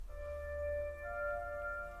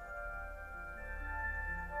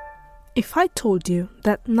If I told you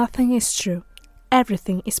that nothing is true,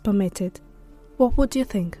 everything is permitted, what would you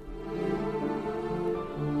think?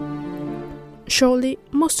 Surely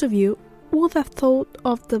most of you would have thought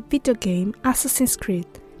of the video game Assassin's Creed,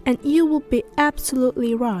 and you would be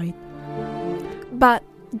absolutely right. But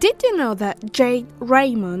did you know that J.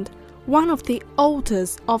 Raymond, one of the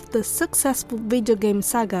authors of the successful video game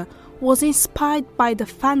saga, was inspired by the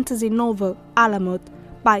fantasy novel Alamut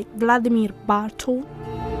by Vladimir Bartol?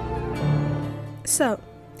 So,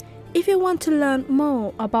 if you want to learn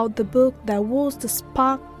more about the book that was the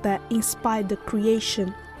spark that inspired the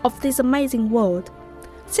creation of this amazing world,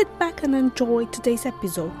 sit back and enjoy today's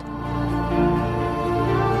episode.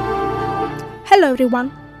 Hello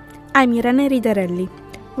everyone, I'm Irene Ridarelli,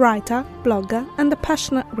 writer, blogger and a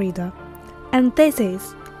passionate reader, and this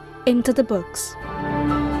is Into the Books.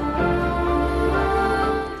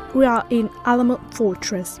 We are in Alamut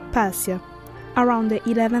Fortress, Persia, around the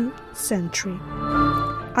 11th century.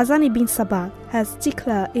 Hassan ibn Sabah has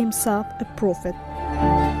declared himself a prophet.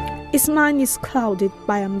 His mind is clouded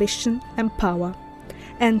by ambition and power,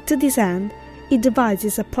 and to this end, he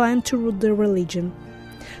devises a plan to root the religion.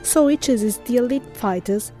 So he chooses the elite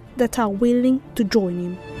fighters that are willing to join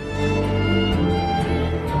him.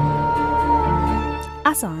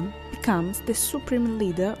 Hassan becomes the supreme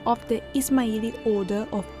leader of the Ismaili order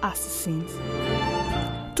of assassins.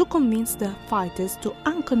 To convince the fighters to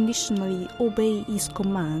unconditionally obey his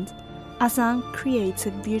commands, Hassan creates a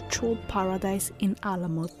virtual paradise in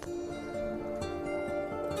Alamut.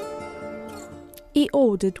 He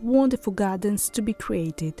ordered wonderful gardens to be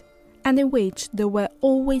created, and in which there were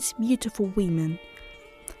always beautiful women,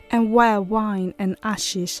 and where wine and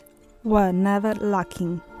hashish were never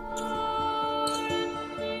lacking.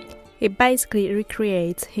 He basically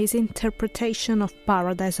recreates his interpretation of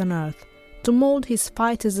paradise on earth to mold his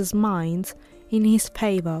fighters' minds in his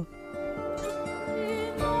favor.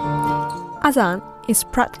 Hassan is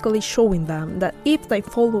practically showing them that if they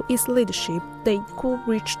follow his leadership, they could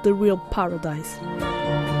reach the real paradise.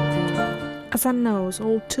 Hassan knows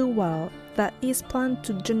all too well that his plan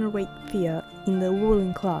to generate fear in the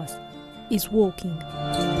ruling class is working.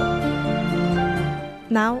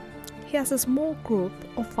 Now, he has a small group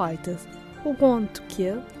of fighters who want to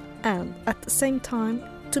kill and, at the same time,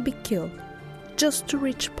 to be killed, just to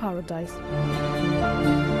reach paradise.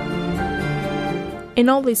 In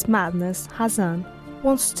all this madness, Hassan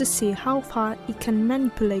wants to see how far he can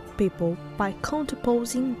manipulate people by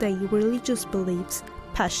counterposing their religious beliefs,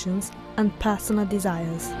 passions, and personal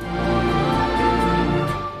desires.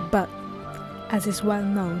 But, as is well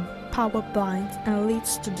known, power blinds and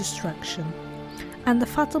leads to destruction. And the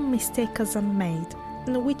fatal mistake Hassan made,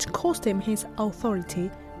 and which cost him his authority,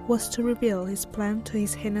 was to reveal his plan to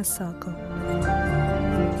his inner circle.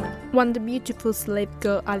 When the beautiful slave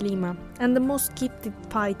girl Alima and the most gifted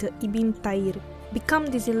fighter Ibn Tahir become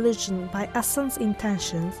disillusioned by Hassan's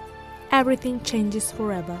intentions, everything changes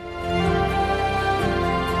forever.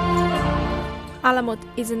 Alamut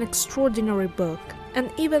is an extraordinary book,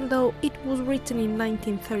 and even though it was written in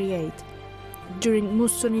 1938, during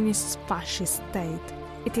Mussolini's fascist state,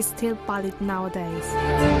 it is still valid nowadays.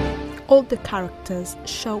 All the characters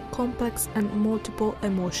show complex and multiple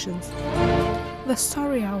emotions. The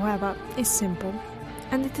story, however, is simple,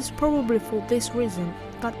 and it is probably for this reason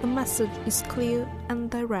that the message is clear and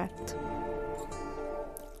direct.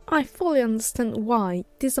 I fully understand why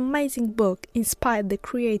this amazing book inspired the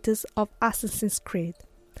creators of Assassin's Creed,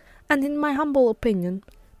 and in my humble opinion,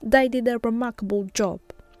 they did a remarkable job.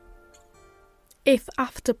 If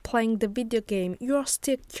after playing the video game you are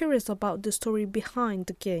still curious about the story behind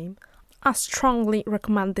the game, I strongly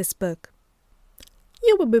recommend this book.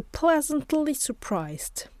 You will be pleasantly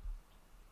surprised.